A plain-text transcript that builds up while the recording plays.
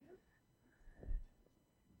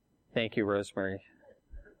Thank you, Rosemary.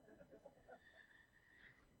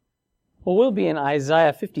 Well, we'll be in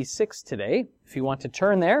Isaiah 56 today, if you want to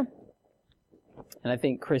turn there. And I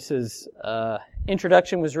think Chris's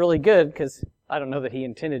introduction was really good, because I don't know that he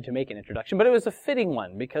intended to make an introduction, but it was a fitting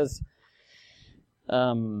one, because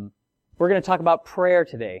we're going to talk about prayer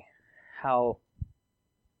today, how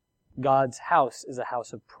God's house is a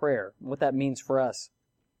house of prayer, what that means for us.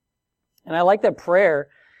 And I like that prayer,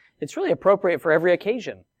 it's really appropriate for every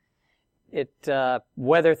occasion.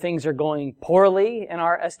 Whether things are going poorly in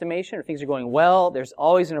our estimation or things are going well, there's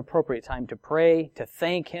always an appropriate time to pray, to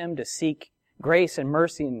thank Him, to seek grace and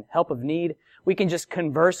mercy and help of need. We can just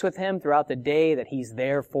converse with Him throughout the day that He's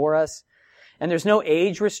there for us. And there's no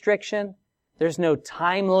age restriction. There's no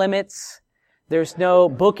time limits. There's no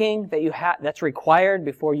booking that's required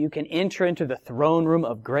before you can enter into the throne room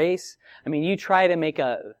of grace. I mean, you try to make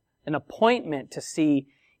an appointment to see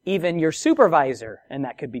even your supervisor, and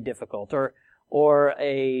that could be difficult, or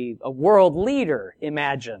a world leader,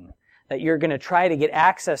 imagine, that you're going to try to get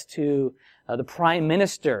access to the prime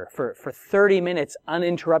minister for 30 minutes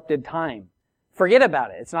uninterrupted time. Forget about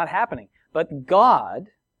it. It's not happening. But God,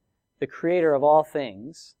 the creator of all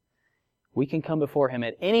things, we can come before Him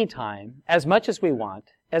at any time, as much as we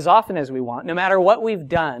want, as often as we want, no matter what we've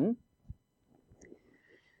done.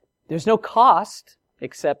 There's no cost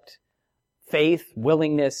except faith,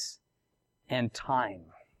 willingness, and time.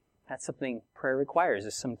 That's something prayer requires,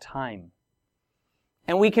 is some time.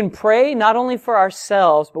 And we can pray not only for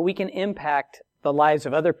ourselves, but we can impact the lives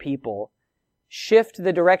of other people, shift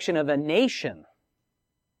the direction of a nation,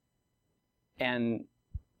 and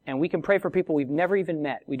we can pray for people we've never even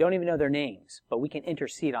met. We don't even know their names, but we can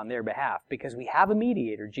intercede on their behalf because we have a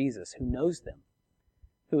mediator, Jesus, who knows them,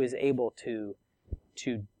 who is able to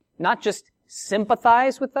not just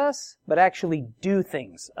sympathize with us, but actually do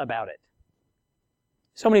things about it.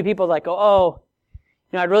 So many people go,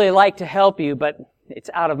 I'd really like to help you, but it's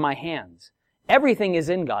out of my hands. Everything is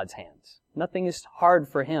in God's hands. Nothing is hard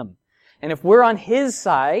for Him. And if we're on His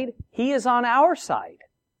side, He is on our side.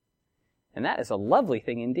 And that is a lovely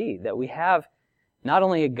thing indeed, that we have not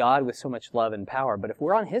only a God with so much love and power, but if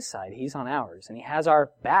we're on His side, He's on ours. And He has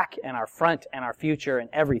our back and our front and our future and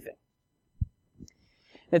everything.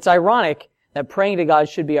 It's ironic that praying to God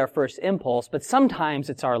should be our first impulse, but sometimes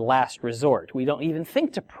it's our last resort. We don't even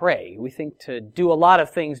think to pray. We think to do a lot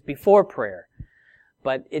of things before prayer.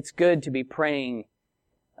 But it's good to be praying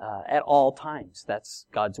at all times. That's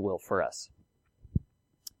God's will for us.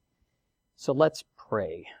 So let's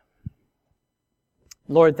pray.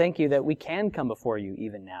 Lord, thank You that we can come before You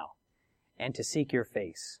even now and to seek Your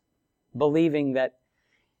face, believing that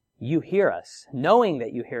You hear us, knowing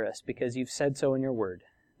that You hear us because You've said so in Your word.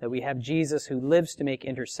 That we have Jesus who lives to make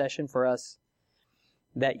intercession for us,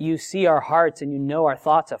 that You see our hearts and You know our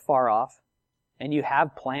thoughts afar off, and You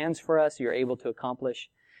have plans for us You're able to accomplish.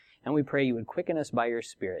 And we pray You would quicken us by Your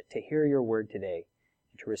Spirit to hear Your word today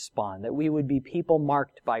and to respond, that we would be people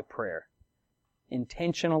marked by prayer,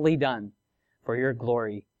 intentionally done for Your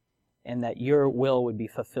glory, and that Your will would be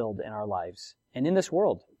fulfilled in our lives and in this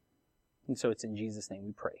world. And so it's in Jesus' name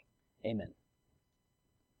we pray. Amen.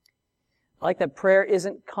 I like that prayer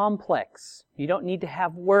isn't complex. You don't need to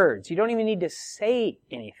have words. You don't even need to say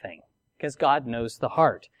anything because God knows the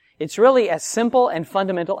heart. It's really as simple and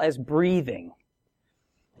fundamental as breathing,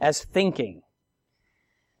 as thinking.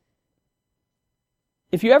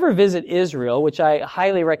 If you ever visit Israel, which I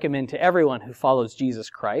highly recommend to everyone who follows Jesus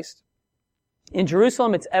Christ, in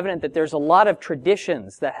Jerusalem it's evident that there's a lot of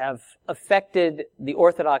traditions that have affected the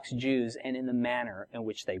Orthodox Jews and in the manner in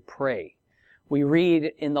which they pray. We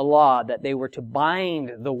read in the law that they were to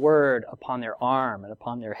bind the word upon their arm and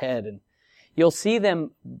upon their head. And you'll see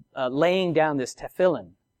them laying down this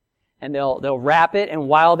tefillin. And they'll wrap it, and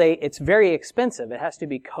it's very expensive. It has to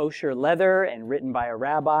be kosher leather and written by a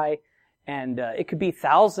rabbi. And it could be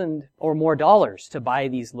 $1,000 or more to buy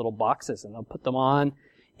these little boxes. And they'll put them on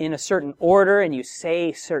in a certain order, and you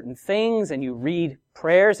say certain things, and you read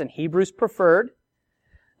prayers, and Hebrew's preferred.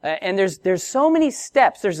 And there's so many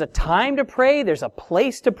steps. There's a time to pray. There's a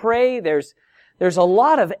place to pray. There's a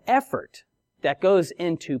lot of effort that goes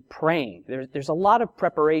into praying. There's a lot of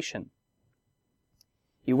preparation.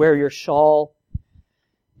 You wear your shawl.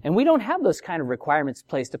 And we don't have those kind of requirements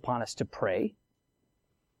placed upon us to pray.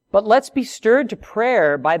 But let's be stirred to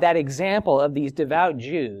prayer by that example of these devout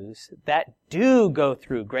Jews that do go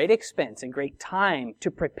through great expense and great time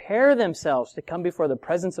to prepare themselves to come before the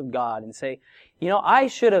presence of God and say, I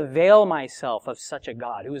should avail myself of such a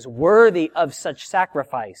God who is worthy of such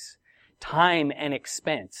sacrifice, time, and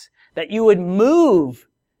expense. That you would move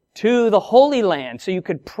to the Holy Land so you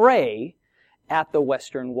could pray at the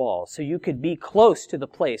western wall. So you could be close to the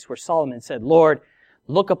place where Solomon said, Lord,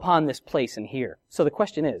 look upon this place and hear. So the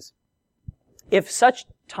question is, if such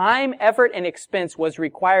time, effort, and expense was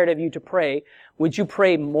required of you to pray, would you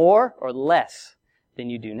pray more or less than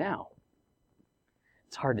you do now?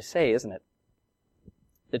 It's hard to say, isn't it?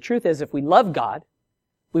 The truth is, if we love God,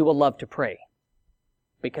 we will love to pray.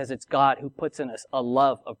 Because it's God who puts in us a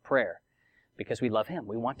love of prayer. Because we love Him.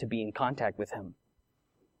 We want to be in contact with Him.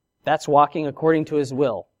 That's walking according to His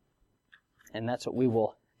will. And that's what we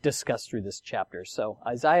will discuss through this chapter. So,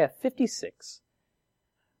 Isaiah 56,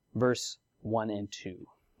 verse 1 and 2.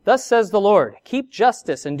 Thus says the Lord, keep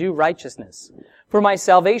justice and do righteousness, for my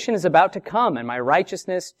salvation is about to come and my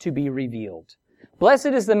righteousness to be revealed. Blessed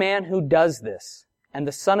is the man who does this, and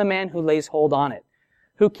the son of man who lays hold on it,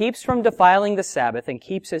 who keeps from defiling the Sabbath and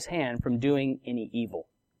keeps his hand from doing any evil.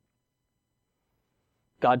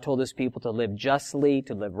 God told His people to live justly,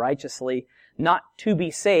 to live righteously, not to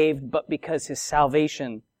be saved, but because His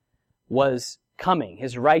salvation was coming.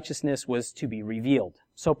 His righteousness was to be revealed.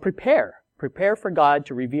 So prepare for God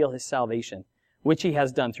to reveal His salvation, which He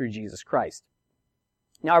has done through Jesus Christ.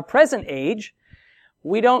 Now, our present age,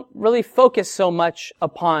 we don't really focus so much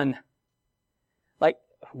upon, like,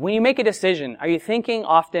 when you make a decision, are you thinking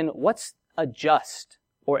often, what's a just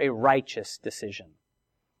or a righteous decision?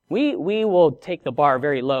 We will take the bar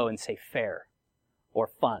very low and say fair or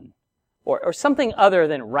fun or something other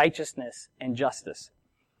than righteousness and justice.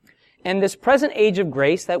 And this present age of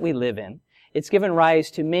grace that we live in, it's given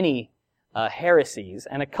rise to many heresies,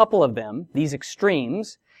 and a couple of them, these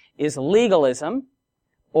extremes, is legalism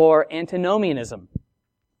or antinomianism.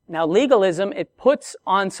 Now, legalism, it puts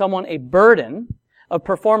on someone a burden of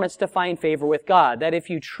performance to find favor with God. That if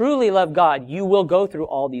you truly love God, you will go through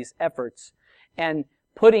all these efforts and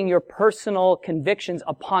putting your personal convictions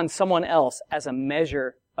upon someone else as a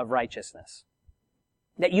measure of righteousness.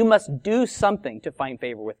 That you must do something to find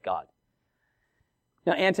favor with God.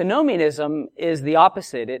 Now, antinomianism is the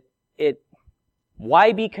opposite.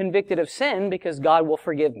 Why be convicted of sin? Because God will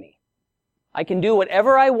forgive me. I can do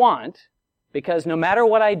whatever I want because no matter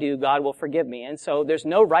what I do, God will forgive me. And so there's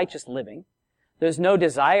no righteous living. There's no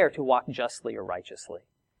desire to walk justly or righteously.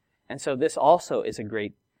 And so this also is a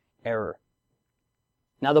great error.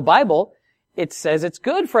 Now, the Bible, it says it's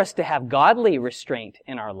good for us to have godly restraint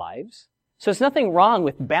in our lives. So there's nothing wrong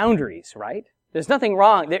with boundaries, right? There's nothing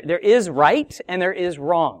wrong. There is right and there is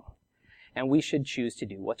wrong. And we should choose to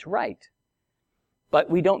do what's right.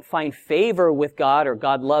 But we don't find favor with God or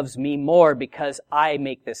God loves me more because I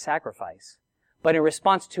make this sacrifice. But in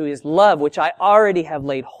response to His love, which I already have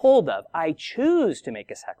laid hold of, I choose to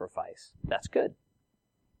make a sacrifice. That's good.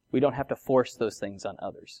 We don't have to force those things on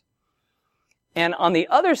others. And on the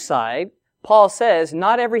other side, Paul says,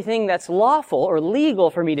 not everything that's lawful or legal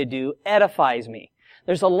for me to do edifies me.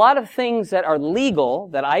 There's a lot of things that are legal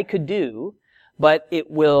that I could do, but it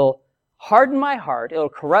will harden my heart, it'll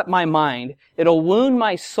corrupt my mind, it'll wound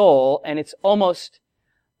my soul, and it's almost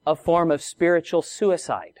a form of spiritual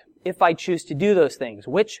suicide if I choose to do those things,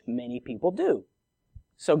 which many people do.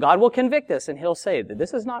 So God will convict us, and He'll say that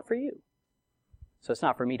this is not for you. So it's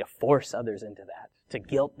not for me to force others into that, to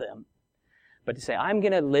guilt them, but to say, I'm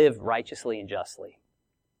going to live righteously and justly.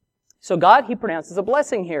 So God, He pronounces a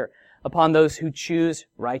blessing here upon those who choose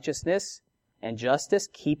righteousness and justice,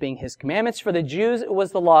 keeping His commandments. For the Jews, it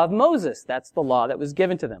was the law of Moses. That's the law that was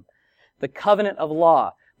given to them. The covenant of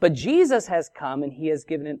law. But Jesus has come and He has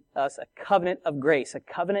given us a covenant of grace, a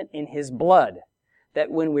covenant in His blood,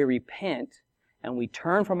 that when we repent and we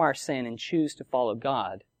turn from our sin and choose to follow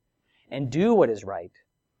God and do what is right,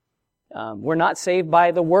 we're not saved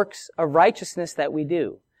by the works of righteousness that we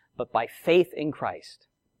do, but by faith in Christ.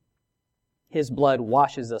 His blood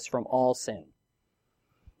washes us from all sin.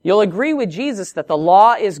 You'll agree with Jesus that the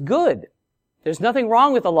law is good. There's nothing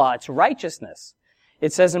wrong with the law. It's righteousness.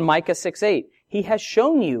 It says in Micah 6:8, He has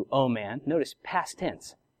shown you, O man, notice past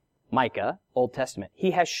tense, Micah, Old Testament.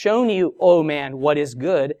 He has shown you, O man, what is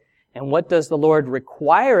good, and what does the Lord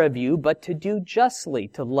require of you but to do justly,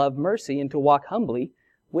 to love mercy, and to walk humbly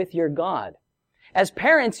with your God. As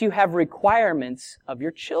parents, you have requirements of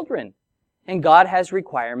your children, and God has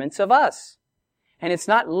requirements of us. And it's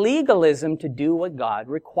not legalism to do what God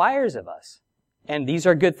requires of us. And these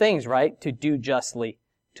are good things, right? To do justly,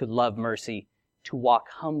 to love mercy, to walk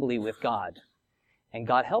humbly with God. And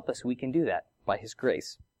God help us, we can do that by His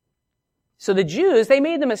grace. So the Jews, they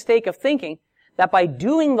made the mistake of thinking that by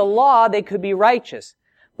doing the law, they could be righteous.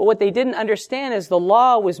 But what they didn't understand is the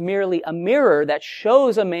law was merely a mirror that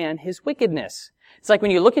shows a man his wickedness. It's like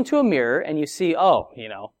when you look into a mirror and you see,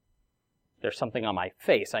 there's something on my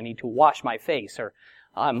face. I need to wash my face. Or,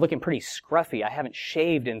 I'm looking pretty scruffy. I haven't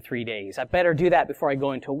shaved in 3 days. I better do that before I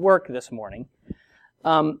go into work this morning.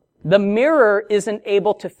 The mirror isn't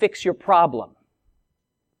able to fix your problem.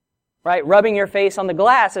 Right? Rubbing your face on the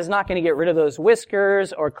glass is not going to get rid of those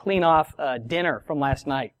whiskers or clean off dinner from last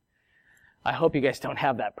night. I hope you guys don't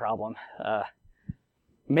have that problem.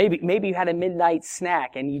 Maybe you had a midnight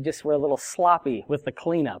snack and you just were a little sloppy with the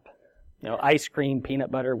cleanup. Ice cream,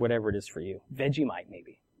 peanut butter, whatever it is for you. Vegemite,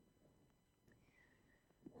 maybe.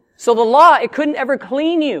 So the law, it couldn't ever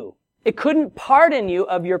clean you. It couldn't pardon you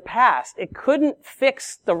of your past. It couldn't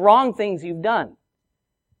fix the wrong things you've done.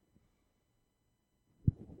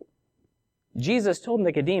 Jesus told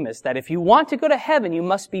Nicodemus that if you want to go to heaven, you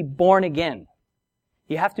must be born again.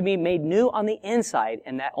 You have to be made new on the inside,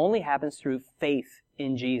 and that only happens through faith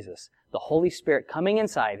in Jesus. The Holy Spirit coming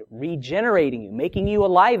inside, regenerating you, making you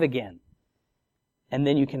alive again. And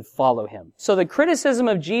then you can follow Him. So the criticism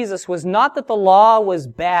of Jesus was not that the law was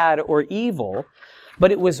bad or evil,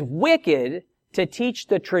 but it was wicked to teach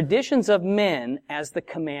the traditions of men as the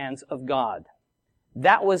commands of God.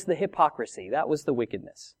 That was the hypocrisy. That was the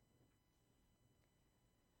wickedness.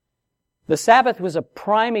 The Sabbath was a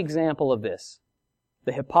prime example of this,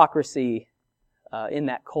 the hypocrisy in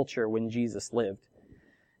that culture when Jesus lived.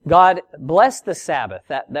 God blessed the Sabbath.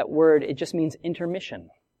 That word, it just means intermission,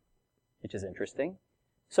 which is interesting.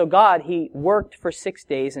 So God, He worked for 6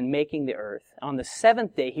 days in making the earth. On the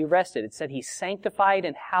seventh day, He rested. It said He sanctified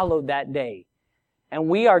and hallowed that day. And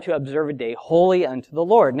we are to observe a day holy unto the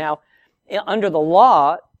Lord. Now, under the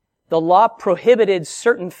law prohibited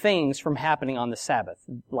certain things from happening on the Sabbath,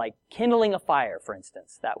 like kindling a fire, for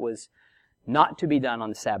instance. That was not to be done on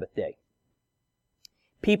the Sabbath day.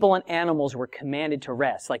 People and animals were commanded to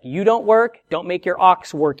rest. Like, you don't work, don't make your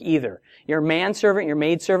ox work either. Your manservant, your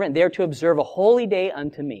maidservant, they're to observe a holy day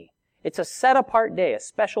unto me. It's a set-apart day, a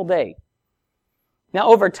special day. Now,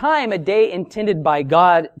 over time, a day intended by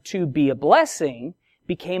God to be a blessing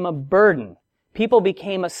became a burden. People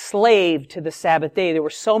became a slave to the Sabbath day. There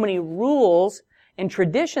were so many rules and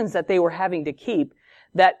traditions that they were having to keep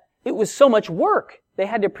that it was so much work. They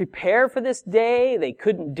had to prepare for this day. They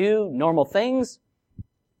couldn't do normal things.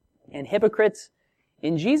 And hypocrites,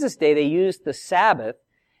 in Jesus' day, they used the Sabbath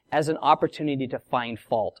as an opportunity to find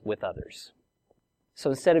fault with others.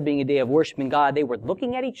 So instead of being a day of worshiping God, they were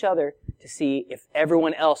looking at each other to see if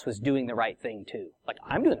everyone else was doing the right thing too. Like,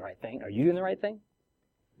 I'm doing the right thing. Are you doing the right thing?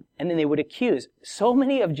 And then they would accuse. So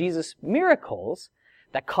many of Jesus' miracles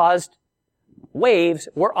that caused waves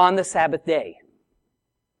were on the Sabbath day.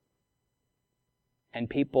 And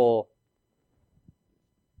people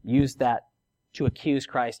used that to accuse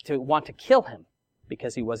Christ, to want to kill Him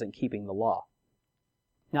because He wasn't keeping the law.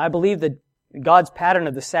 Now, I believe that God's pattern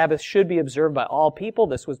of the Sabbath should be observed by all people.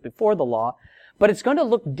 This was before the law. But it's going to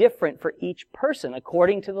look different for each person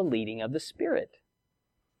according to the leading of the Spirit.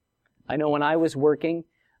 I know when I was working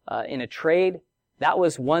in a trade, that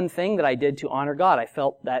was one thing that I did to honor God. I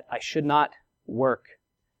felt that I should not work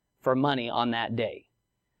for money on that day.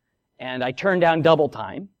 And I turned down double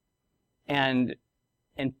time, and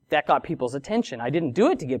that got people's attention. I didn't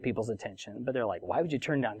do it to get people's attention, but they're like, why would you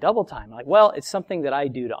turn down double time? I'm like, well, it's something that I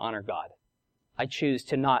do to honor God. I choose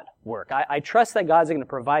to not work. I trust that God's going to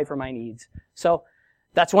provide for my needs. So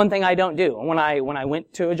that's one thing I don't do. And when I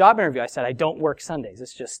went to a job interview, I said, I don't work Sundays.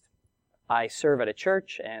 It's just, I serve at a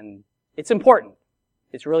church, and it's important.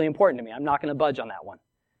 It's really important to me. I'm not going to budge on that one.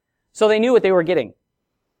 So they knew what they were getting.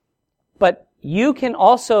 But you can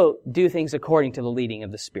also do things according to the leading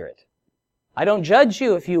of the Spirit. I don't judge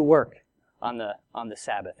you if you work on the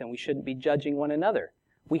Sabbath, and we shouldn't be judging one another.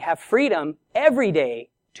 We have freedom every day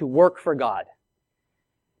to work for God.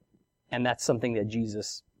 And that's something that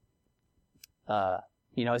Jesus,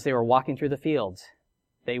 as they were walking through the fields,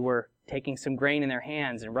 they were taking some grain in their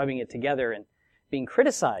hands and rubbing it together and being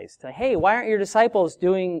criticized. Hey, why aren't your disciples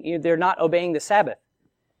they're not obeying the Sabbath?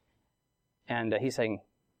 And he's saying,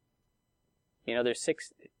 there's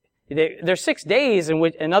 6 days in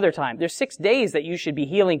which, another time, there's 6 days that you should be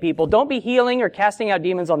healing people. Don't be healing or casting out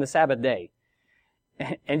demons on the Sabbath day.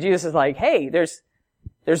 And Jesus is like, hey, there's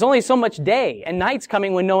only so much day, and night's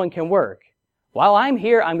coming when no one can work. While I'm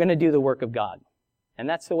here, I'm going to do the work of God. And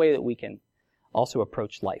that's the way that we can also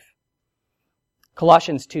approach life.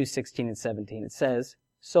 Colossians 2:16 and 17, it says,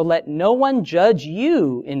 so let no one judge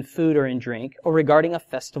you in food or in drink, or regarding a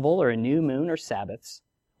festival or a new moon or Sabbaths,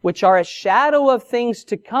 which are a shadow of things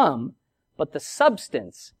to come, but the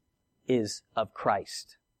substance is of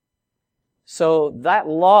Christ. So that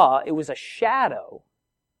law, it was a shadow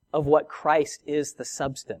of what Christ is, the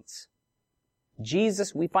substance.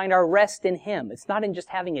 Jesus, we find our rest in Him. It's not in just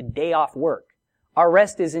having a day off work Our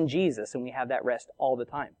rest is in Jesus, and we have that rest all the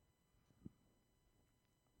time.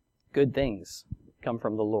 Good things come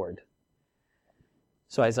from the Lord.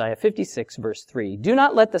 So Isaiah 56, verse 3, "Do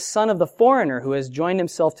not let the son of the foreigner who has joined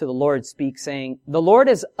himself to the Lord speak, saying, 'The Lord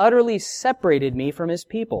has utterly separated me from his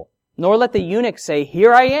people.' Nor let the eunuch say,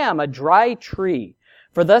 'Here I am, a dry tree.'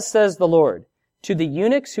 For thus says the Lord, 'To the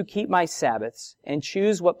eunuchs who keep my Sabbaths, and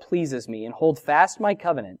choose what pleases me, and hold fast my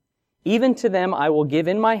covenant, even to them I will give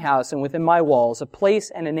in my house and within my walls a place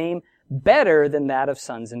and a name better than that of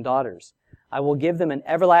sons and daughters. I will give them an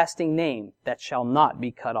everlasting name that shall not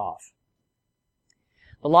be cut off."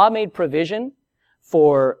 The law made provision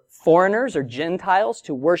for foreigners or Gentiles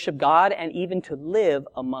to worship God and even to live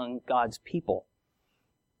among God's people.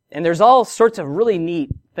 And there's all sorts of really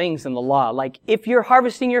neat things in the law. Like if you're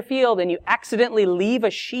harvesting your field and you accidentally leave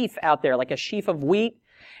a sheaf out there, like a sheaf of wheat,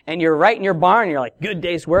 and you're right in your barn, and you're like, good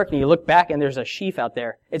day's work, and you look back and there's a sheaf out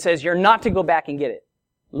there, it says you're not to go back and get it.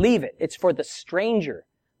 Leave it. It's for the stranger,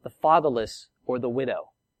 the fatherless, or the widow.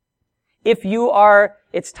 If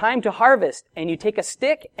it's time to harvest, and you take a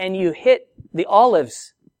stick and you hit the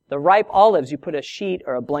olives, the ripe olives, you put a sheet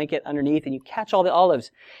or a blanket underneath and you catch all the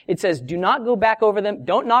olives. It says, do not go back over them,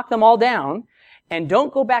 don't knock them all down, and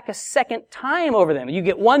don't go back a second time over them. You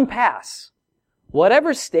get one pass.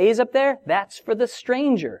 Whatever stays up there, that's for the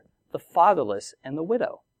stranger, the fatherless, and the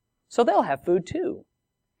widow. So they'll have food too.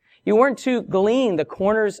 You weren't to glean the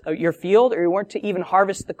corners of your field, or you weren't to even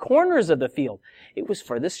harvest the corners of the field. It was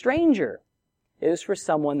for the stranger. It was for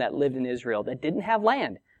someone that lived in Israel that didn't have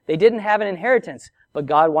land. They didn't have an inheritance, but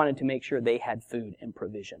God wanted to make sure they had food and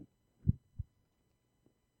provision.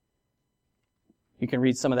 You can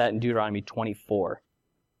read some of that in Deuteronomy 24.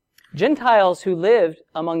 Gentiles who lived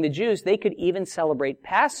among the Jews, they could even celebrate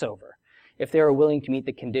Passover if they were willing to meet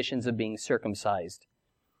the conditions of being circumcised.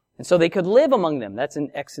 And so they could live among them. That's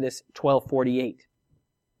in Exodus 12:48.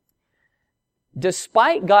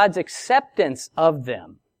 Despite God's acceptance of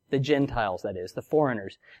them, the Gentiles, that is, the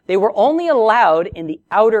foreigners, they were only allowed in the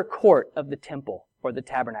outer court of the temple or the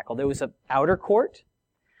tabernacle. There was an outer court.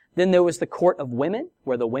 Then there was the court of women,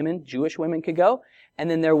 where the women, Jewish women, could go.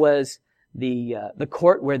 And then there was the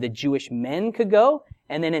court where the Jewish men could go.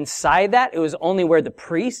 And then inside that, it was only where the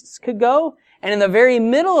priests could go. And in the very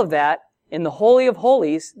middle of that, in the Holy of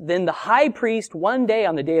Holies, then the high priest one day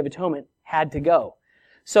on the Day of Atonement had to go.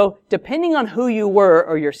 So depending on who you were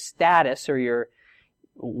or your status or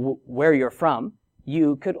where you're from,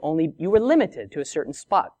 you were limited to a certain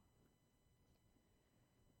spot.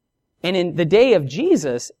 And in the day of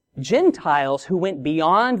Jesus, Gentiles who went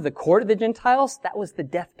beyond the court of the Gentiles, that was the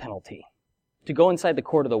death penalty. To go inside the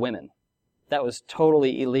court of the women. That was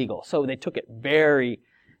totally illegal. So they took it very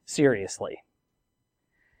seriously.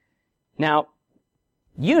 Now,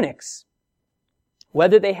 eunuchs,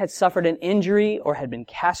 whether they had suffered an injury or had been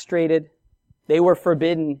castrated, they were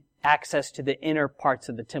forbidden access to the inner parts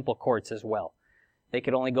of the temple courts as well. They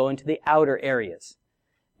could only go into the outer areas.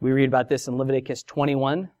 We read about this in Leviticus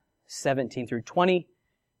 21:17 through 20,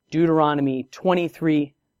 Deuteronomy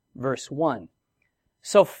 23, verse 1.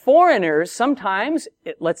 So foreigners, sometimes,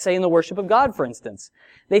 let's say in the worship of God, for instance,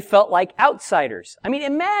 they felt like outsiders. I mean,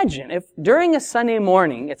 imagine if during a Sunday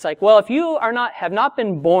morning, it's like, well, if you have not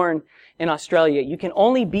been born in Australia, you can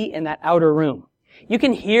only be in that outer room. You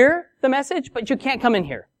can hear the message, but you can't come in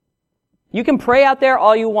here. You can pray out there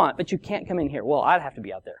all you want, but you can't come in here. Well, I'd have to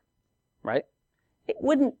be out there, right? It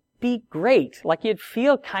wouldn't be great. Like you'd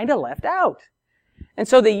feel kind of left out. And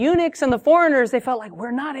so the eunuchs and the foreigners, they felt like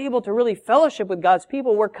we're not able to really fellowship with God's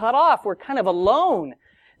people. We're cut off. We're kind of alone.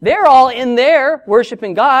 They're all in there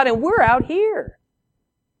worshiping God, and we're out here.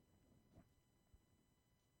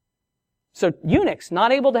 So eunuchs,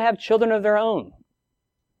 not able to have children of their own.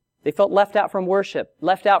 They felt left out from worship,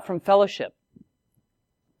 left out from fellowship.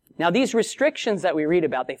 Now these restrictions that we read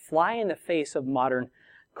about, they fly in the face of modern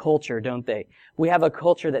culture, don't they? We have a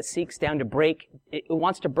culture that seeks it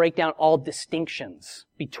wants to break down all distinctions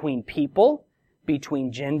between people,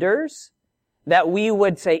 between genders, that we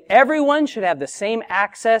would say everyone should have the same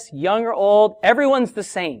access, young or old, everyone's the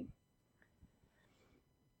same.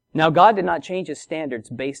 Now God did not change His standards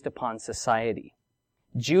based upon society.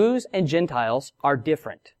 Jews and Gentiles are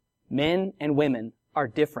different. Men and women are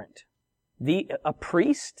different. A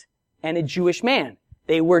priest and a Jewish man,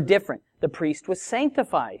 they were different. The priest was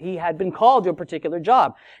sanctified. He had been called to a particular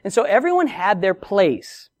job. And so everyone had their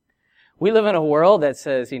place. We live in a world that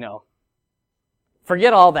says,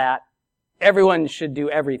 forget all that. Everyone should do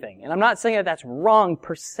everything. And I'm not saying that that's wrong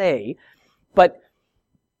per se, but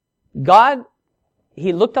God,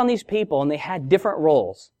 He looked on these people and they had different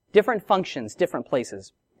roles, different functions, different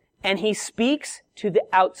places. And He speaks to the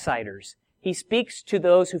outsiders. He speaks to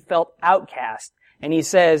those who felt outcast, and he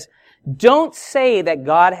says, don't say that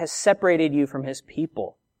God has separated you from his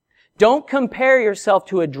people. Don't compare yourself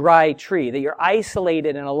to a dry tree, that you're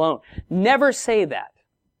isolated and alone. Never say that.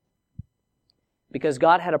 Because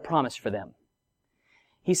God had a promise for them.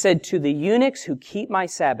 He said, to the eunuchs who keep my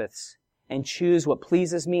Sabbaths and choose what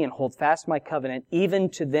pleases me and hold fast my covenant, even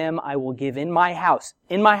to them I will give in my house,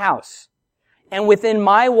 and within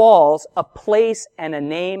my walls a place and a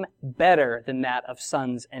name better than that of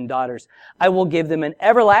sons and daughters. I will give them an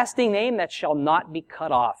everlasting name that shall not be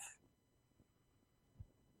cut off.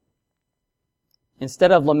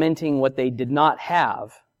 Instead of lamenting what they did not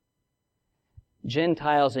have,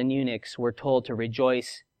 Gentiles and eunuchs were told to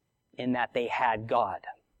rejoice in that they had God.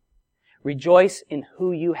 Rejoice in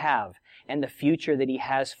who you have and the future that he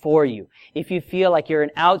has for you. If you feel like you're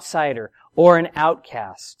an outsider or an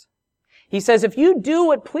outcast. He says, if you do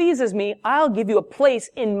what pleases me, I'll give you a place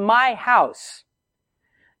in my house.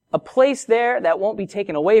 A place there that won't be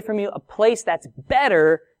taken away from you. A place that's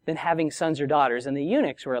better than having sons or daughters. And the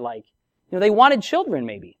eunuchs were like, they wanted children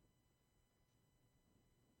maybe.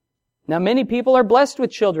 Now many people are blessed with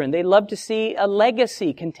children. They love to see a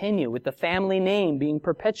legacy continue with the family name being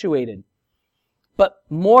perpetuated. But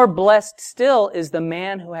more blessed still is the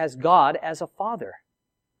man who has God as a father.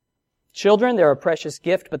 Children, they're a precious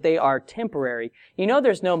gift, but they are temporary.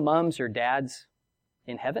 There's no mums or dads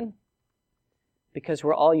in heaven because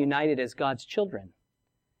we're all united as God's children.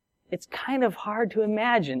 It's kind of hard to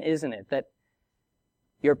imagine, isn't it, that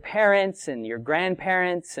your parents and your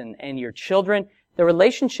grandparents and your children, the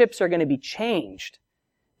relationships are going to be changed,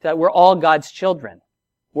 that we're all God's children.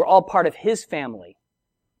 We're all part of his family.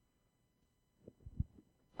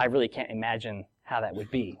 I really can't imagine how that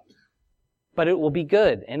would be. But it will be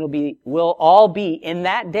good, and we'll all be, in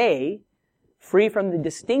that day, free from the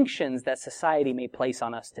distinctions that society may place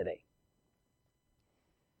on us today.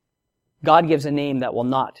 God gives a name that will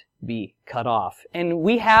not be cut off. And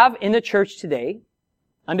we have in the church today,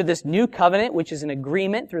 under this new covenant, which is an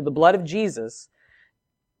agreement through the blood of Jesus,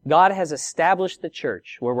 God has established the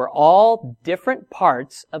church where we're all different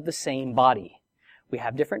parts of the same body. We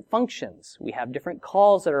have different functions. We have different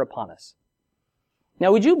calls that are upon us.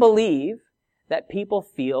 Now, would you believe that people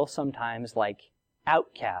feel sometimes like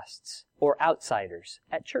outcasts or outsiders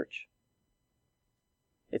at church?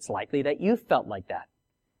 It's likely that you felt like that.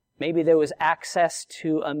 Maybe there was access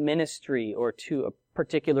to a ministry or to a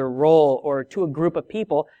particular role or to a group of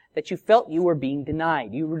people that you felt you were being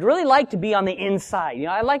denied. You would really like to be on the inside.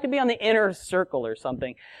 I'd like to be on the inner circle or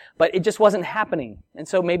something, but it just wasn't happening. And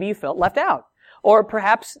so maybe you felt left out. Or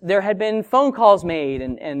perhaps there had been phone calls made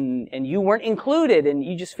and you weren't included and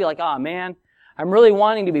you just feel like, oh man, I'm really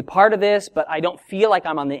wanting to be part of this, but I don't feel like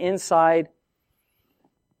I'm on the inside.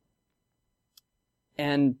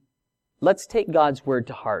 And let's take God's word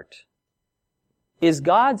to heart. Is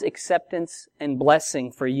God's acceptance and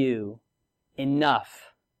blessing for you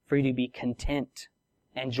enough for you to be content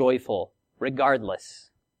and joyful regardless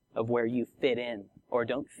of where you fit in or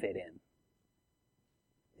don't fit in?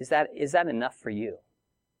 Is that enough for you?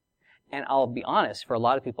 And I'll be honest, for a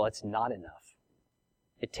lot of people, it's not enough.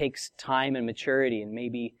 It takes time and maturity and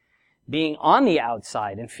maybe being on the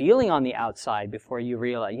outside and feeling on the outside before you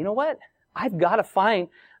realize, you know what? I've got to find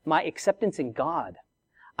my acceptance in God.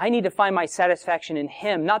 I need to find my satisfaction in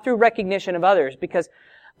him, not through recognition of others, because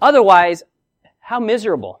otherwise, how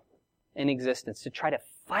miserable in existence to try to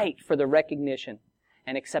fight for the recognition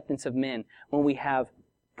and acceptance of men when we have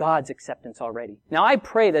God's acceptance already. Now I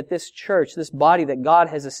pray that this church, this body that God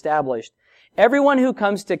has established, everyone who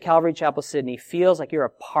comes to Calvary Chapel Sydney feels like you're a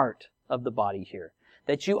part of the body here,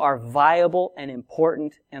 that you are viable and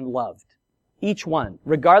important and loved. Each one,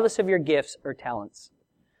 regardless of your gifts or talents.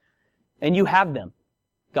 And you have them.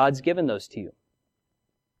 God's given those to you.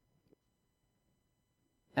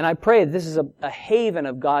 And I pray that this is a haven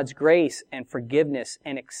of God's grace and forgiveness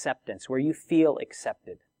and acceptance, where you feel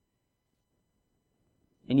accepted.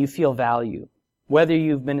 And you feel value, whether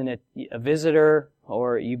you've been a visitor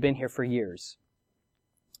or you've been here for years.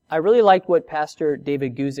 I really liked what Pastor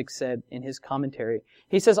David Guzik said in his commentary.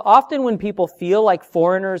 He says, often when people feel like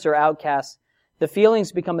foreigners or outcasts, the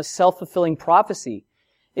feelings become a self-fulfilling prophecy.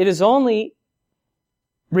 It is only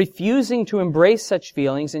refusing to embrace such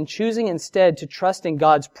feelings and choosing instead to trust in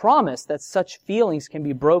God's promise that such feelings can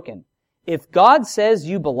be broken. If God says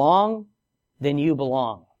you belong, then you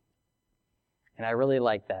belong. And I really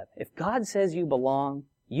like that. If God says you belong,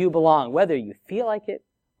 whether you feel like it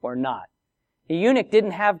or not. The eunuch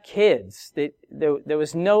didn't have kids. There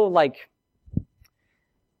was no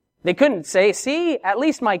they couldn't say, see, at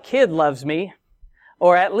least my kid loves me.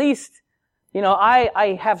 Or at least,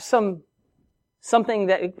 I have some something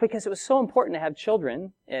that, because it was so important to have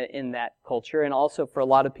children in that culture and also for a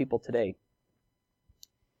lot of people today.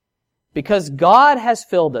 Because God has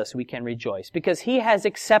filled us, we can rejoice. Because He has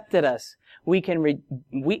accepted us,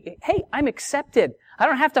 hey, I'm accepted. I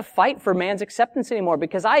don't have to fight for man's acceptance anymore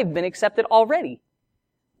because I've been accepted already.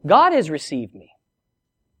 God has received me.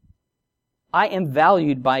 I am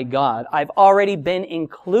valued by God. I've already been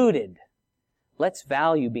included. Let's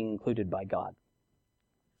value being included by God.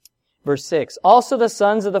 Verse 6, also the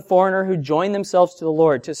sons of the foreigner who join themselves to the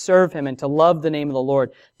Lord, to serve Him and to love the name of the Lord,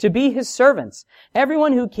 to be His servants.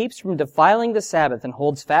 Everyone who keeps from defiling the Sabbath and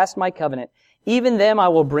holds fast my covenant, even them I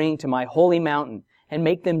will bring to my holy mountain and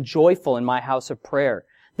make them joyful in my house of prayer.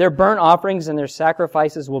 Their burnt offerings and their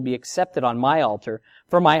sacrifices will be accepted on my altar,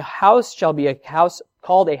 for my house shall be a house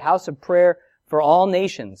called a house of prayer for all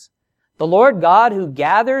nations. The Lord God who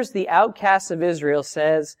gathers the outcasts of Israel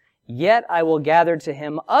says, yet I will gather to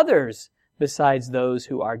Him others besides those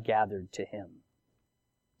who are gathered to Him.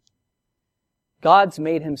 God's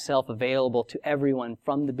made Himself available to everyone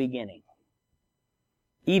from the beginning.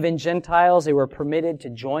 Even Gentiles, they were permitted to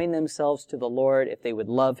join themselves to the Lord if they would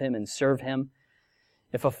love Him and serve Him.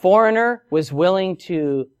 If a foreigner was willing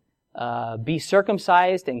to be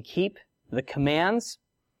circumcised and keep the commands,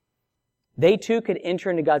 they too could enter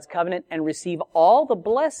into God's covenant and receive all the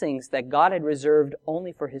blessings that God had reserved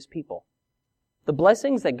only for His people. The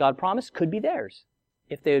blessings that God promised could be theirs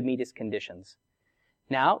if they would meet His conditions.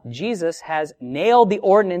 Now, Jesus has nailed the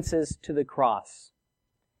ordinances to the cross.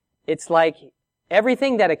 It's like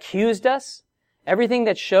everything that accused us, everything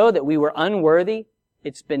that showed that we were unworthy,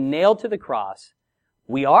 it's been nailed to the cross.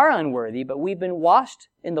 We are unworthy, but we've been washed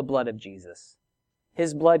in the blood of Jesus.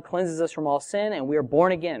 His blood cleanses us from all sin, and we are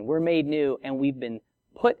born again. We're made new, and we've been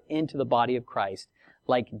put into the body of Christ.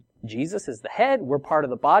 Like Jesus is the head, we're part of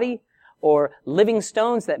the body, or living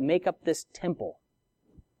stones that make up this temple.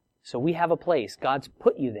 So we have a place. God's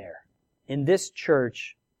put you there, in this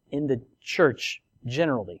church, in the church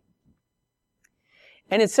generally.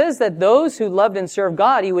 And it says that those who loved and served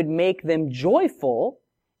God, He would make them joyful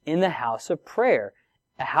in the house of prayer.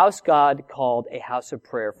 A house God called a house of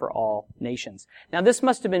prayer for all nations. Now this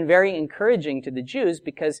must have been very encouraging to the Jews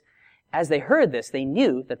because as they heard this, they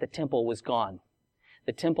knew that the temple was gone.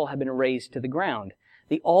 The temple had been razed to the ground.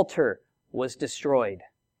 The altar was destroyed.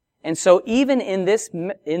 And so even in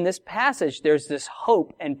this passage, there's this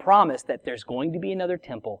hope and promise that there's going to be another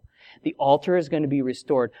temple. The altar is going to be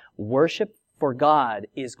restored. Worship for God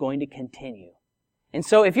is going to continue. And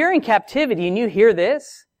so if you're in captivity and you hear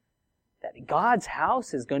this, that God's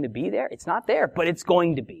house is going to be there. It's not there, but it's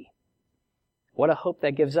going to be. What a hope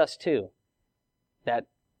that gives us too. That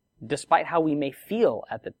despite how we may feel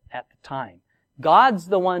at the time, God's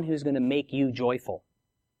the one who's going to make you joyful.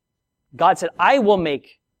 God said, I will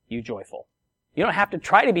make you joyful. You don't have to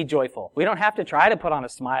try to be joyful. We don't have to try to put on a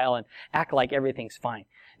smile and act like everything's fine.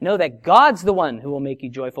 Know that God's the one who will make you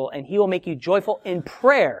joyful, and He will make you joyful in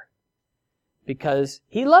prayer because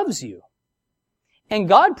He loves you. And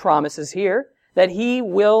God promises here that He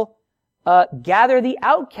will gather the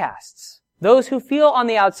outcasts, those who feel on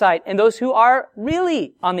the outside and those who are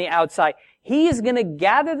really on the outside. He is going to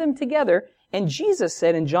gather them together. And Jesus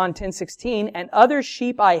said in John 10:16, and other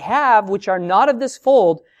sheep I have which are not of this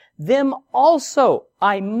fold, them also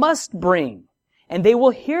I must bring, and they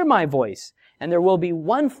will hear my voice, and there will be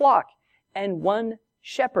one flock and one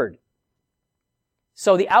shepherd.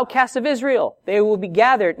 So the outcasts of Israel, they will be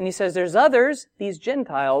gathered. And He says, there's others, these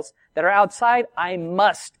Gentiles, that are outside. I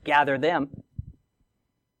must gather them.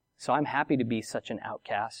 So I'm happy to be such an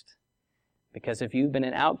outcast. Because if you've been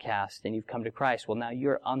an outcast and you've come to Christ, well, now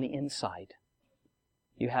you're on the inside.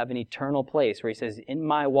 You have an eternal place where He says, in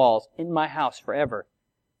my walls, in my house forever,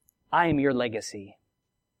 I am your legacy.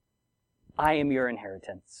 I am your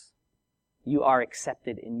inheritance. You are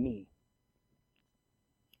accepted in me.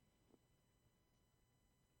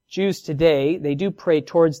 Jews today, they do pray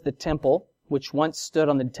towards the temple, which once stood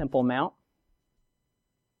on the Temple Mount.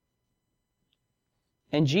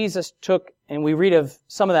 And Jesus took, and we read of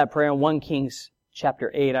some of that prayer in 1 Kings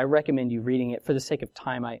chapter 8. I recommend you reading it. For the sake of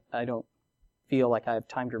time, I don't feel like I have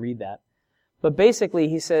time to read that. But basically,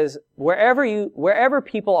 He says, wherever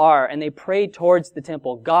people are and they pray towards the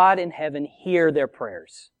temple, God in heaven hear their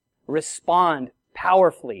prayers. Respond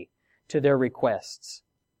powerfully to their requests.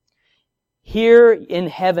 Hear in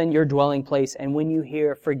heaven your dwelling place, and when you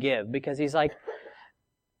hear, forgive. Because He's like,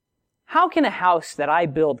 how can a house that I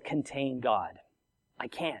build contain God? I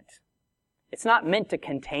can't. It's not meant to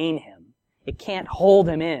contain Him. It can't hold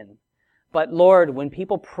Him in. But Lord, when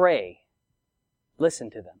people pray, listen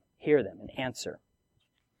to them, hear them, and answer.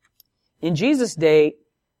 In Jesus' day,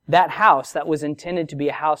 that house that was intended to be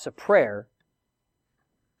a house of prayer,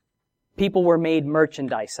 people were made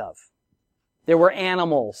merchandise of. There were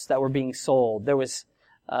animals that were being sold. There was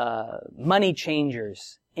money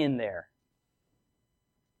changers in there.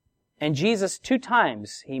 And Jesus, 2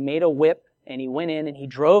 times, he made a whip and he went in and he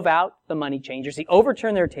drove out the money changers. He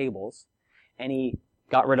overturned their tables and he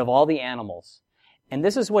got rid of all the animals. And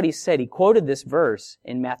this is what he said. He quoted this verse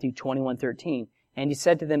in Matthew 21:13. And he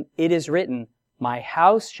said to them, "It is written, my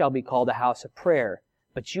house shall be called a house of prayer,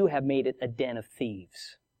 but you have made it a den of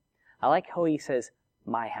thieves." I like how he says,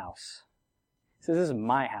 my house. He says, this is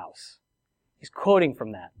my house. He's quoting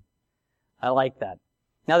from that. I like that.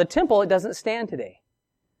 Now the temple, it doesn't stand today.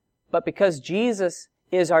 But because Jesus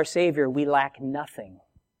is our Savior, we lack nothing.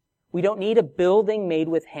 We don't need a building made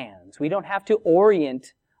with hands. We don't have to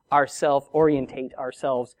orientate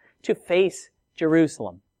ourselves to face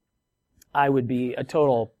Jerusalem. I would be a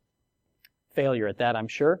total failure at that, I'm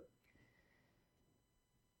sure.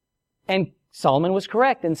 And Solomon was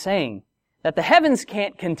correct in saying that the heavens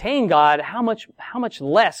can't contain God. How much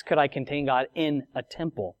less could I contain God in a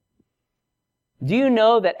temple? Do you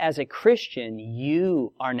know that as a Christian,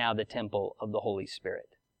 you are now the temple of the Holy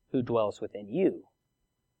Spirit who dwells within you?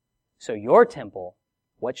 So your temple,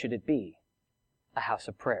 what should it be? A house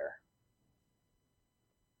of prayer.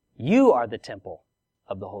 You are the temple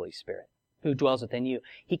of the Holy Spirit who dwells within you.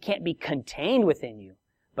 He can't be contained within you,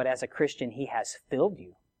 but as a Christian, He has filled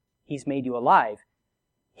you. He's made you alive.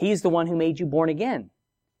 He's the one who made you born again.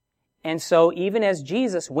 And so even as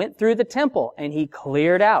Jesus went through the temple and He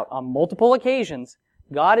cleared out on multiple occasions,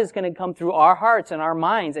 God is going to come through our hearts and our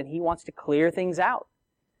minds and He wants to clear things out.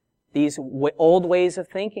 These old ways of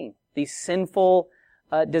thinking, these sinful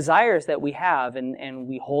desires that we have and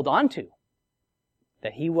we hold on to,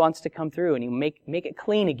 that He wants to come through and He make it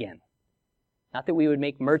clean again. Not that we would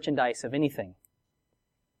make merchandise of anything.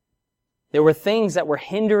 There were things that were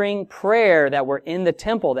hindering prayer that were in the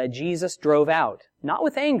temple that Jesus drove out. Not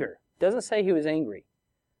with anger. It doesn't say He was angry.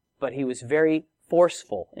 But He was very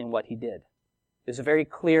forceful in what He did. It was a very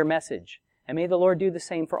clear message. And may the Lord do the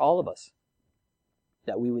same for all of us.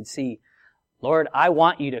 That we would see, Lord, I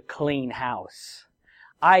want You to clean house.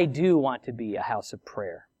 I do want to be a house of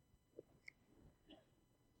prayer.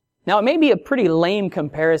 Now, it may be a pretty lame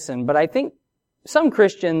comparison, but I think some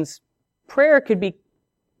Christians, prayer could be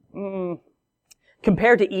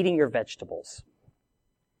compared to eating your vegetables.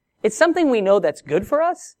 It's something we know that's good for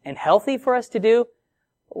us and healthy for us to do,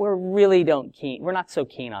 but we're not so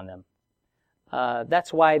keen on them.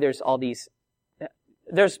 That's why there's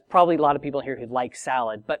probably a lot of people here who like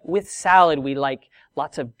salad, but with salad we like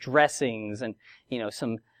lots of dressings and,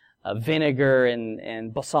 some vinegar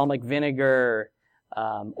and balsamic vinegar,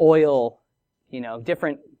 oil,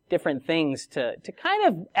 different things to kind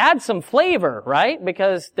of add some flavor, right?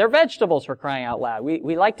 Because they're vegetables, for crying out loud.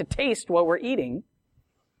 We like to taste what we're eating.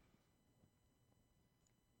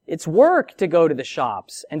 It's work to go to the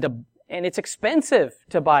shops and it's expensive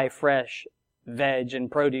to buy fresh veg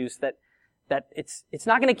and produce that it's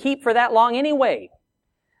not going to keep for that long anyway.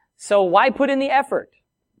 So why put in the effort?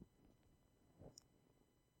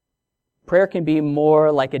 Prayer can be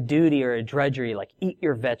more like a duty or a drudgery, like eat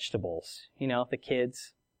your vegetables. The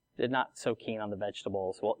kids, they're not so keen on the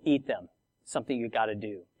vegetables. Well, eat them. Something you got to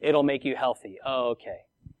do. It'll make you healthy. Oh, okay.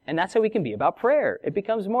 And that's how we can be about prayer. It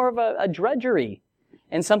becomes more of a drudgery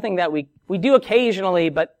and something that we do occasionally,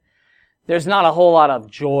 but there's not a whole lot of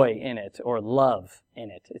joy in it or love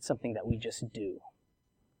in it. It's something that we just do.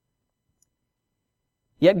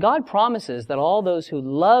 Yet God promises that all those who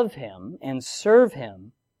love Him and serve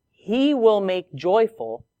Him, He will make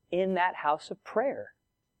joyful in that house of prayer.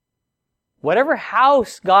 Whatever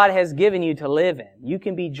house God has given you to live in, you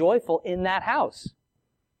can be joyful in that house.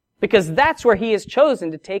 Because that's where He has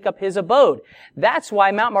chosen to take up His abode. That's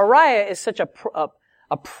why Mount Moriah is such a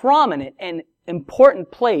prominent and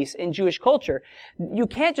important place in Jewish culture. You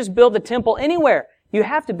can't just build the temple anywhere. You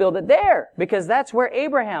have to build it there, because that's where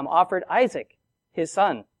Abraham offered Isaac, his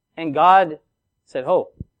son. And God said,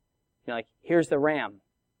 here's the ram.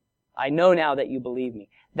 I know now that you believe me.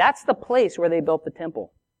 That's the place where they built the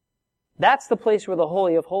temple. That's the place where the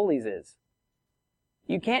Holy of Holies is.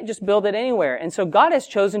 You can't just build it anywhere. And so God has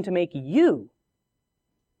chosen to make you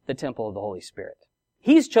the temple of the Holy Spirit.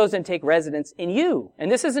 He's chosen to take residence in you.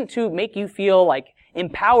 And this isn't to make you feel like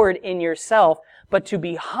empowered in yourself, but to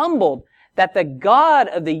be humbled that the God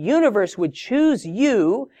of the universe would choose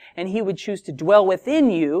you and He would choose to dwell within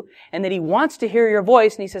you and that He wants to hear your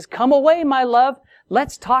voice. And He says, come away, my love.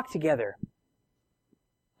 Let's talk together.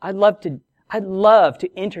 I'd love to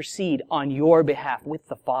intercede on your behalf with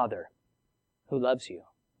the Father who loves you.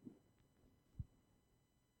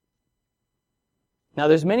 Now,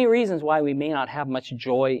 there's many reasons why we may not have much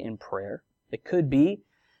joy in prayer. It could be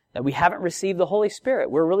that we haven't received the Holy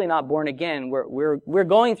Spirit. We're really not born again. We're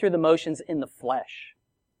going through the motions in the flesh.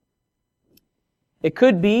 It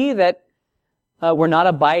could be that we're not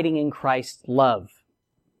abiding in Christ's love,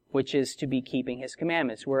 which is to be keeping His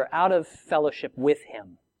commandments. We're out of fellowship with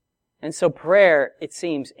Him. And so prayer, it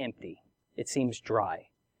seems empty. It seems dry.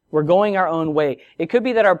 We're going our own way. It could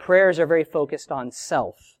be that our prayers are very focused on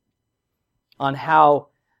self, on how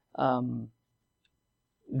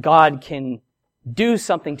God can do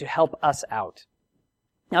something to help us out.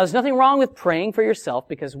 Now, there's nothing wrong with praying for yourself,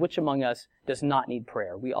 because which among us does not need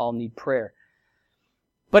prayer? We all need prayer.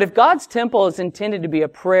 But if God's temple is intended to be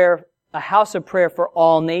a house of prayer for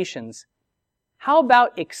all nations, how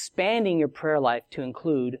about expanding your prayer life to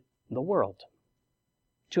include the world,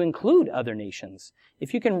 to include other nations?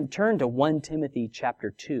 If you can turn to 1 Timothy chapter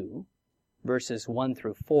 2, verses 1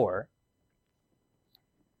 through 4,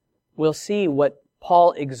 we'll see what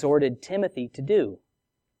Paul exhorted Timothy to do.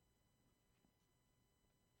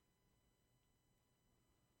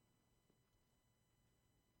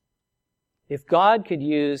 If God could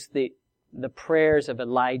use the prayers of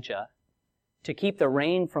Elijah to keep the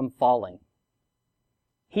rain from falling,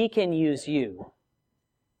 He can use you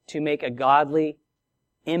to make a godly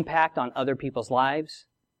impact on other people's lives,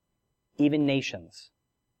 even nations.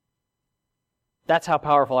 That's how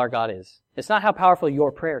powerful our God is. It's not how powerful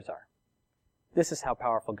your prayers are. This is how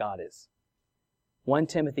powerful God is. 1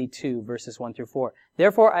 Timothy 2, verses 1 through 4.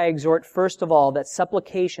 Therefore I exhort first of all that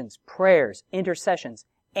supplications, prayers, intercessions,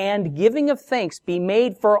 and giving of thanks be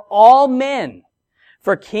made for all men,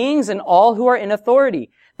 for kings and all who are in authority,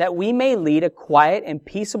 that we may lead a quiet and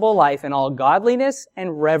peaceable life in all godliness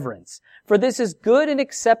and reverence. For this is good and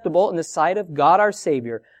acceptable in the sight of God our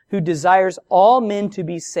Savior, who desires all men to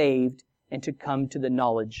be saved and to come to the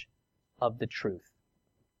knowledge of the truth.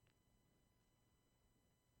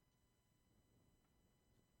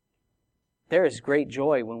 There is great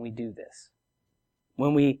joy when we do this.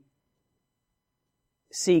 When we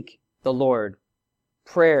seek the Lord,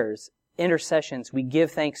 prayers, intercessions, we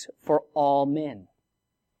give thanks for all men.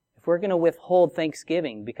 If we're going to withhold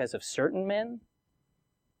thanksgiving because of certain men,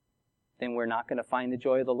 then we're not going to find the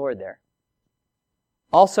joy of the Lord there.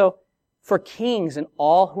 Also, for kings and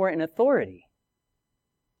all who are in authority.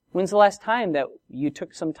 When's the last time that you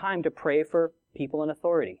took some time to pray for people in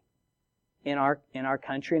authority in our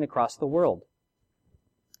country and across the world?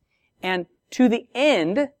 And to the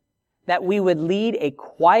end that we would lead a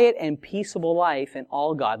quiet and peaceable life in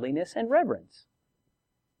all godliness and reverence.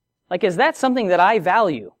 Like, is that something that I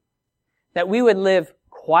value? That we would live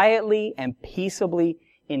quietly and peaceably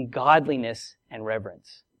in godliness and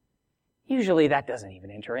reverence. Usually that doesn't even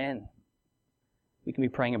enter in. We can be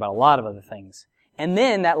praying about a lot of other things. And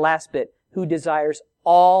then that last bit, who desires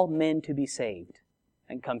all men to be saved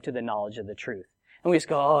and come to the knowledge of the truth. And we just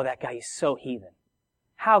go, oh, that guy is so heathen.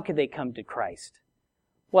 How could they come to Christ?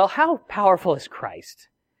 Well, how powerful is Christ?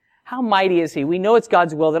 How mighty is He? We know it's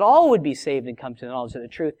God's will that all would be saved and come to the knowledge of the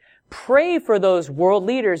truth. Pray for those world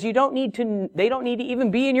leaders. They don't need to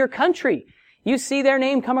even be in your country. You see their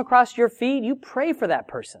name come across your feed, you pray for that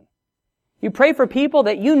person. You pray for people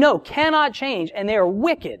that you know cannot change, and they are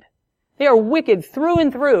wicked. They are wicked through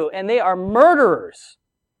and through, and they are murderers.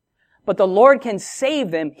 But the Lord can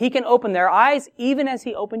save them. He can open their eyes even as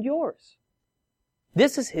He opened yours.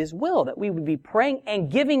 This is His will, that we would be praying and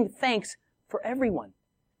giving thanks for everyone.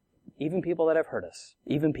 Even people that have hurt us.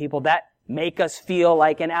 Even people that make us feel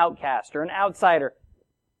like an outcast or an outsider.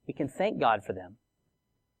 We can thank God for them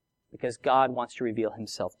because God wants to reveal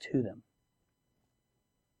Himself to them.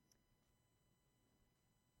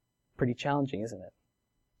 Pretty challenging, isn't it?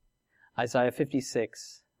 Isaiah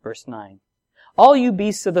 56, verse 9. All you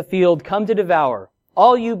beasts of the field come to devour.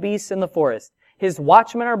 All you beasts in the forest. His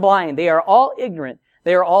watchmen are blind. They are all ignorant.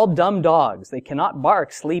 They are all dumb dogs. They cannot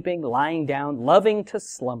bark, sleeping, lying down, loving to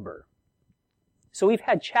slumber. So we've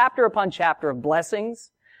had chapter upon chapter of blessings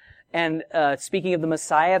and speaking of the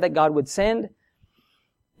Messiah that God would send.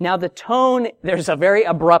 Now the tone, there's a very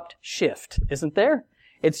abrupt shift, isn't there?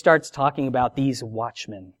 It starts talking about these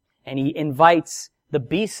watchmen, and He invites the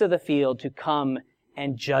beasts of the field to come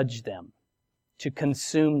and judge them, to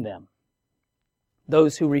consume them.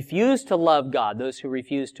 Those who refuse to love God, those who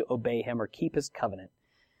refuse to obey Him or keep His covenant.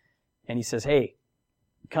 And He says, hey,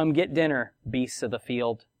 come get dinner, beasts of the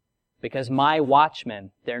field, because my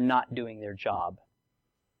watchmen, they're not doing their job.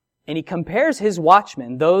 And He compares His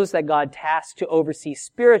watchmen, those that God tasked to oversee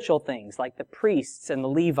spiritual things, like the priests and the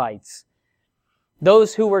Levites,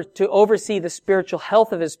 those who were to oversee the spiritual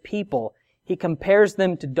health of His people, He compares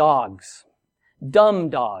them to dogs, dumb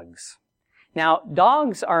dogs. Now,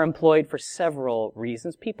 dogs are employed for several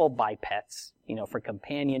reasons. People buy pets, for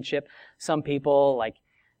companionship. Some people, like,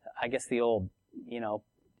 I guess the old,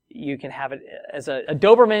 you can have it as a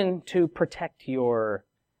Doberman to protect your,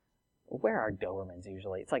 where are Dobermans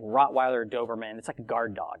usually? It's like Rottweiler or Doberman. It's like a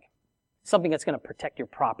guard dog. Something that's going to protect your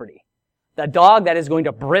property. The dog that is going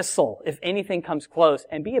to bristle if anything comes close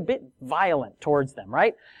and be a bit violent towards them,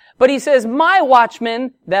 right? But he says, my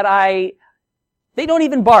watchmen they don't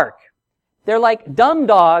even bark. They're like dumb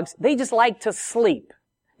dogs. They just like to sleep.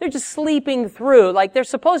 They're just sleeping through. Like they're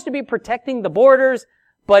supposed to be protecting the borders,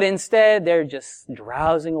 but instead they're just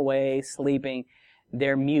drowsing away, sleeping.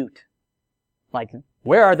 They're mute. Like,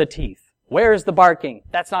 where are the teeth? Where is the barking?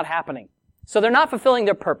 That's not happening. So they're not fulfilling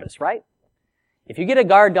their purpose, right? If you get a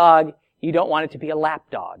guard dog, you don't want it to be a lap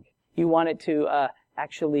dog. You want it to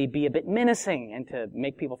actually be a bit menacing and to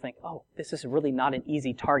make people think, oh, this is really not an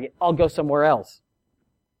easy target. I'll go somewhere else.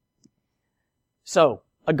 So,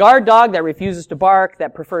 a guard dog that refuses to bark,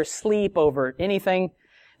 that prefers sleep over anything,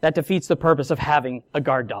 that defeats the purpose of having a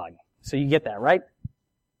guard dog. So you get that, right?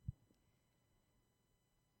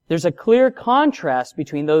 There's a clear contrast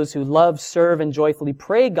between those who love, serve, and joyfully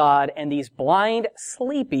pray God and these blind,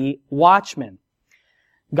 sleepy watchmen.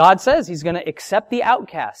 God says He's going to accept the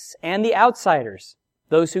outcasts and the outsiders,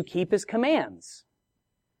 those who keep His commands.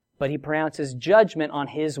 But He pronounces judgment on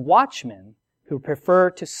His watchmen who prefer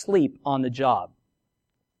to sleep on the job.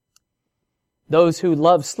 Those who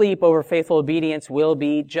love sleep over faithful obedience will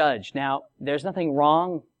be judged. Now, there's nothing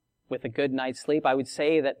wrong with a good night's sleep. I would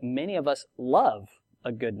say that many of us love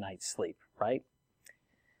a good night's sleep, right?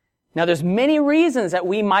 Now, there's many reasons that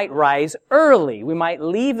we might rise early. We might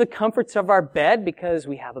leave the comforts of our bed because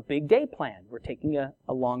we have a big day planned. We're taking a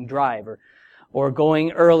long drive, or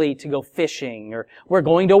going early to go fishing, or we're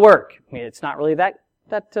going to work. I mean, it's not really that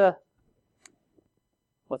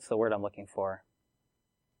what's the word I'm looking for?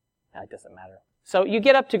 It doesn't matter. So you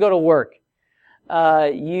get up to go to work.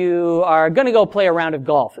 You are going to go play a round of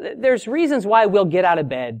golf. There's reasons why we'll get out of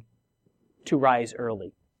bed to rise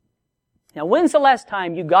early. Now, when's the last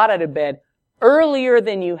time you got out of bed earlier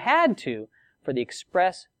than you had to for the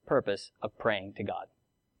express purpose of praying to God?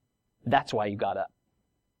 That's why you got up.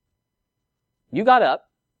 You got up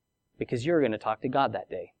because you're going to talk to God that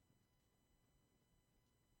day.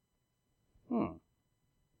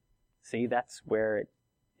 See, that's where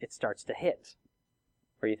it starts to hit.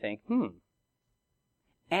 Where you think,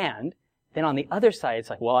 And then on the other side, it's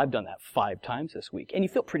like, well, I've done that 5 times this week. And you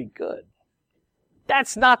feel pretty good.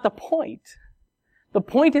 That's not the point. The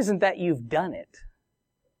point isn't that you've done it.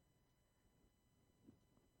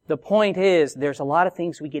 The point is, there's a lot of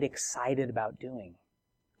things we get excited about doing,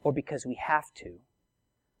 or because we have to.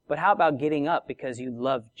 But how about getting up because you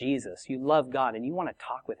love Jesus, you love God, and you want to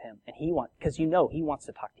talk with Him, and because you know He wants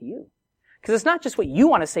to talk to you. Because it's not just what you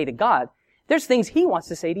want to say to God, there's things He wants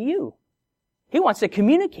to say to you. He wants to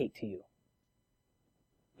communicate to you.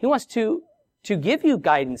 He wants to give you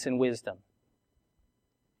guidance and wisdom.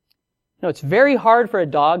 No, it's very hard for a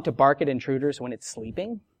dog to bark at intruders when it's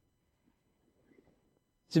sleeping.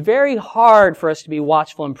 It's very hard for us to be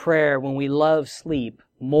watchful in prayer when we love sleep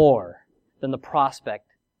more than the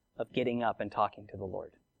prospect of getting up and talking to the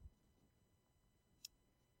Lord.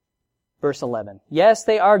 Verse 11. Yes,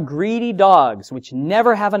 they are greedy dogs which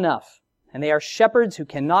never have enough, and they are shepherds who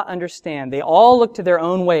cannot understand. They all look to their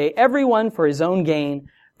own way, everyone for his own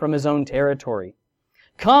gain from his own territory.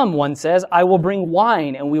 Come, one says, I will bring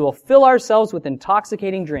wine, and we will fill ourselves with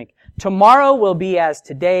intoxicating drink. Tomorrow will be as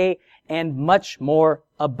today, and much more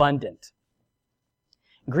abundant.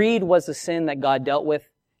 Greed was the sin that God dealt with,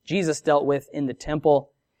 Jesus dealt with in the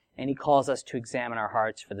temple, and He calls us to examine our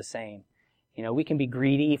hearts for the same. We can be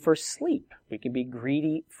greedy for sleep. We can be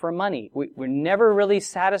greedy for money. We're never really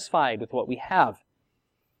satisfied with what we have.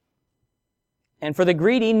 And for the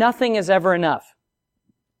greedy, nothing is ever enough.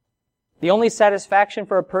 The only satisfaction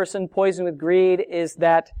for a person poisoned with greed is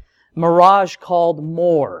that mirage called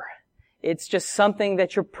more. It's just something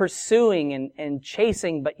that you're pursuing and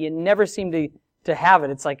chasing, but you never seem to have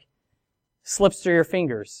it. It's like slips through your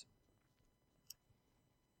fingers.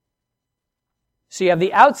 So you have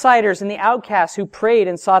the outsiders and the outcasts who prayed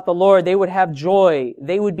and sought the Lord. They would have joy.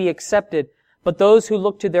 They would be accepted. But those who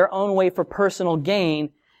looked to their own way for personal gain,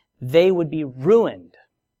 they would be ruined.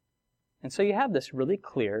 And so you have this really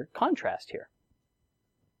clear contrast here.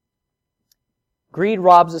 Greed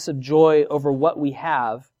robs us of joy over what we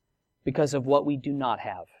have because of what we do not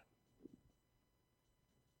have.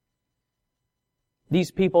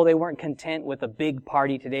 These people, they weren't content with a big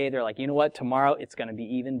party today. They're like, you know what? Tomorrow it's going to be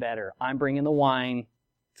even better. I'm bringing the wine.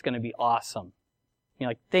 It's going to be awesome.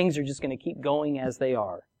 Things are just going to keep going as they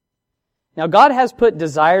are. Now, God has put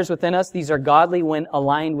desires within us. These are godly when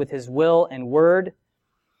aligned with His will and word.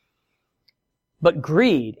 But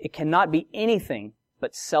greed, it cannot be anything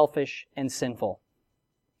but selfish and sinful.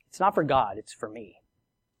 It's not for God, it's for me.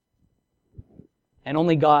 And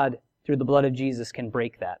only God, through the blood of Jesus, can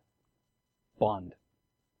break that bond.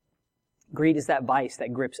 Greed is that vice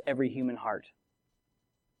that grips every human heart.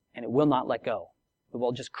 And it will not let go. It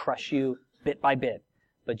will just crush you bit by bit.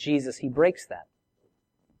 But Jesus, He breaks that.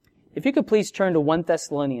 If you could please turn to 1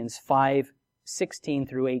 Thessalonians 5:16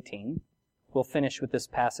 through 18. We'll finish with this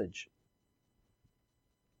passage.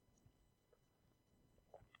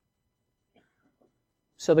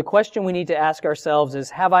 So the question we need to ask ourselves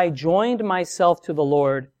is, have I joined myself to the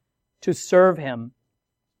Lord to serve Him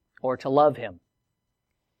or to love Him?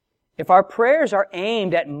 If our prayers are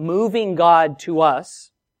aimed at moving God to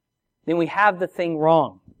us, then we have the thing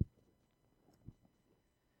wrong.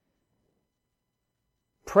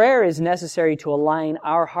 Prayer is necessary to align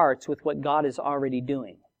our hearts with what God is already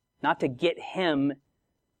doing, not to get Him,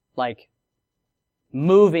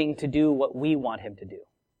 moving to do what we want Him to do.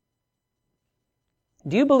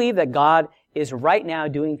 Do you believe that God is right now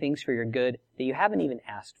doing things for your good that you haven't even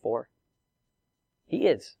asked for? He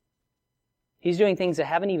is. He's doing things that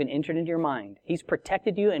haven't even entered into your mind. He's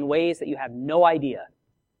protected you in ways that you have no idea.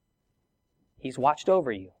 He's watched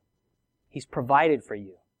over you. He's provided for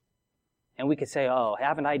you. And we could say, oh,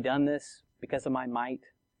 haven't I done this because of my might?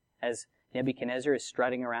 As Nebuchadnezzar is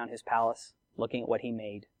strutting around his palace, looking at what he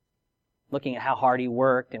made, looking at how hard he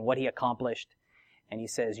worked and what he accomplished. And he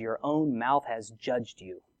says, your own mouth has judged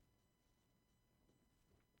you.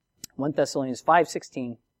 1 Thessalonians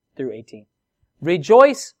 5:16 through 18.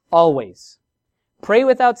 Rejoice always. Pray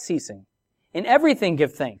without ceasing. In everything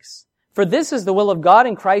give thanks. For this is the will of God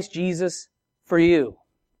in Christ Jesus for you.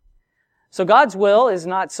 So God's will is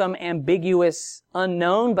not some ambiguous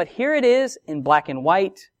unknown, but here it is in black and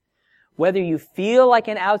white. Whether you feel like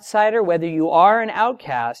an outsider, whether you are an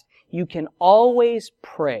outcast, you can always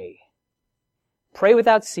pray. Pray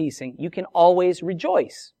without ceasing. You can always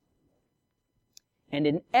rejoice. And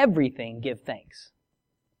in everything give thanks.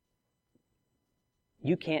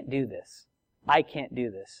 You can't do this. I can't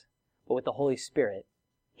do this. But with the Holy Spirit,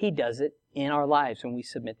 He does it in our lives when we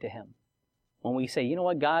submit to Him. When we say, you know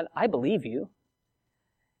what, God, I believe You.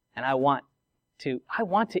 And I want to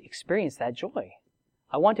experience that joy.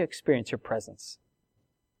 I want to experience Your presence.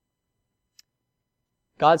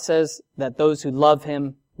 God says that those who love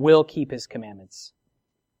Him will keep His commandments.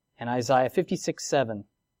 And Isaiah 56:7,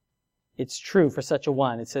 it's true for such a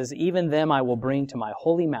one. It says, even them I will bring to my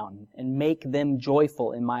holy mountain and make them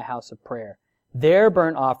joyful in my house of prayer. Their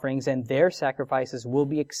burnt offerings and their sacrifices will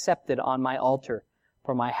be accepted on my altar,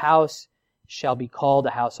 for my house shall be called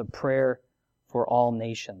a house of prayer for all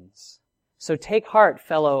nations. So take heart,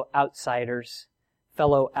 fellow outsiders,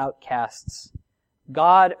 fellow outcasts.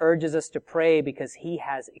 God urges us to pray because He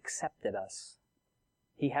has accepted us.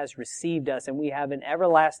 He has received us, and we have an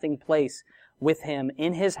everlasting place with Him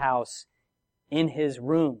in His house, in His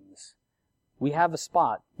rooms. We have a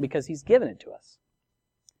spot because He's given it to us.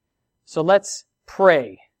 So let's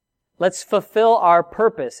pray. Let's fulfill our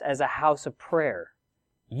purpose as a house of prayer.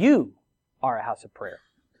 You are a house of prayer.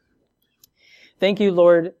 Thank You,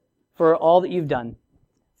 Lord, for all that You've done,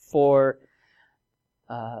 for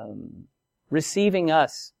receiving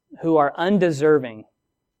us who are undeserving.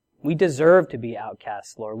 We deserve to be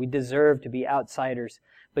outcasts, Lord. We deserve to be outsiders,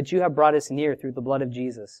 but You have brought us near through the blood of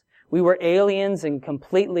Jesus. We were aliens and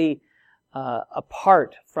completely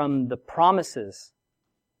apart from the promises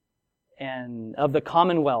and of the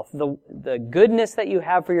commonwealth. The goodness that You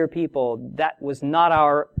have for Your people, that was not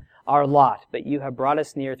our lot, but You have brought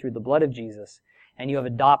us near through the blood of Jesus, and You have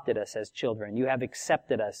adopted us as children. You have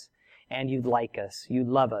accepted us, and You like us. You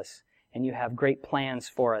love us, and You have great plans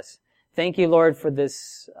for us. Thank You, Lord, for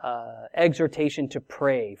this exhortation to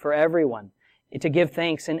pray for everyone, to give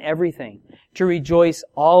thanks in everything, to rejoice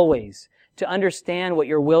always, to understand what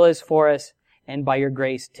Your will is for us, and by Your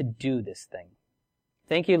grace to do this thing.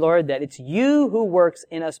 Thank You, Lord, that it's You who works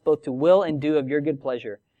in us both to will and do of Your good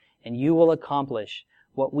pleasure, and You will accomplish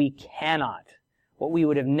what we cannot, what we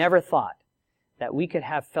would have never thought, that we could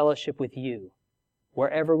have fellowship with You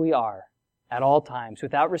wherever we are, at all times,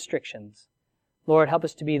 without restrictions. Lord, help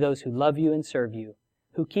us to be those who love You and serve You,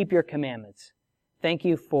 who keep Your commandments. Thank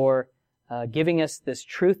You for giving us this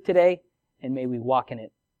truth today, and may we walk in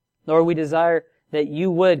it. Lord, we desire that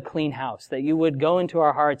You would clean house, that You would go into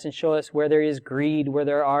our hearts and show us where there is greed, where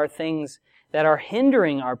there are things that are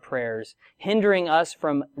hindering our prayers, hindering us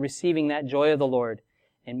from receiving that joy of the Lord.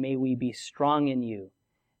 And may we be strong in You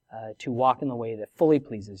to walk in the way that fully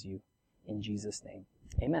pleases You. In Jesus' name,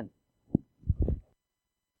 amen.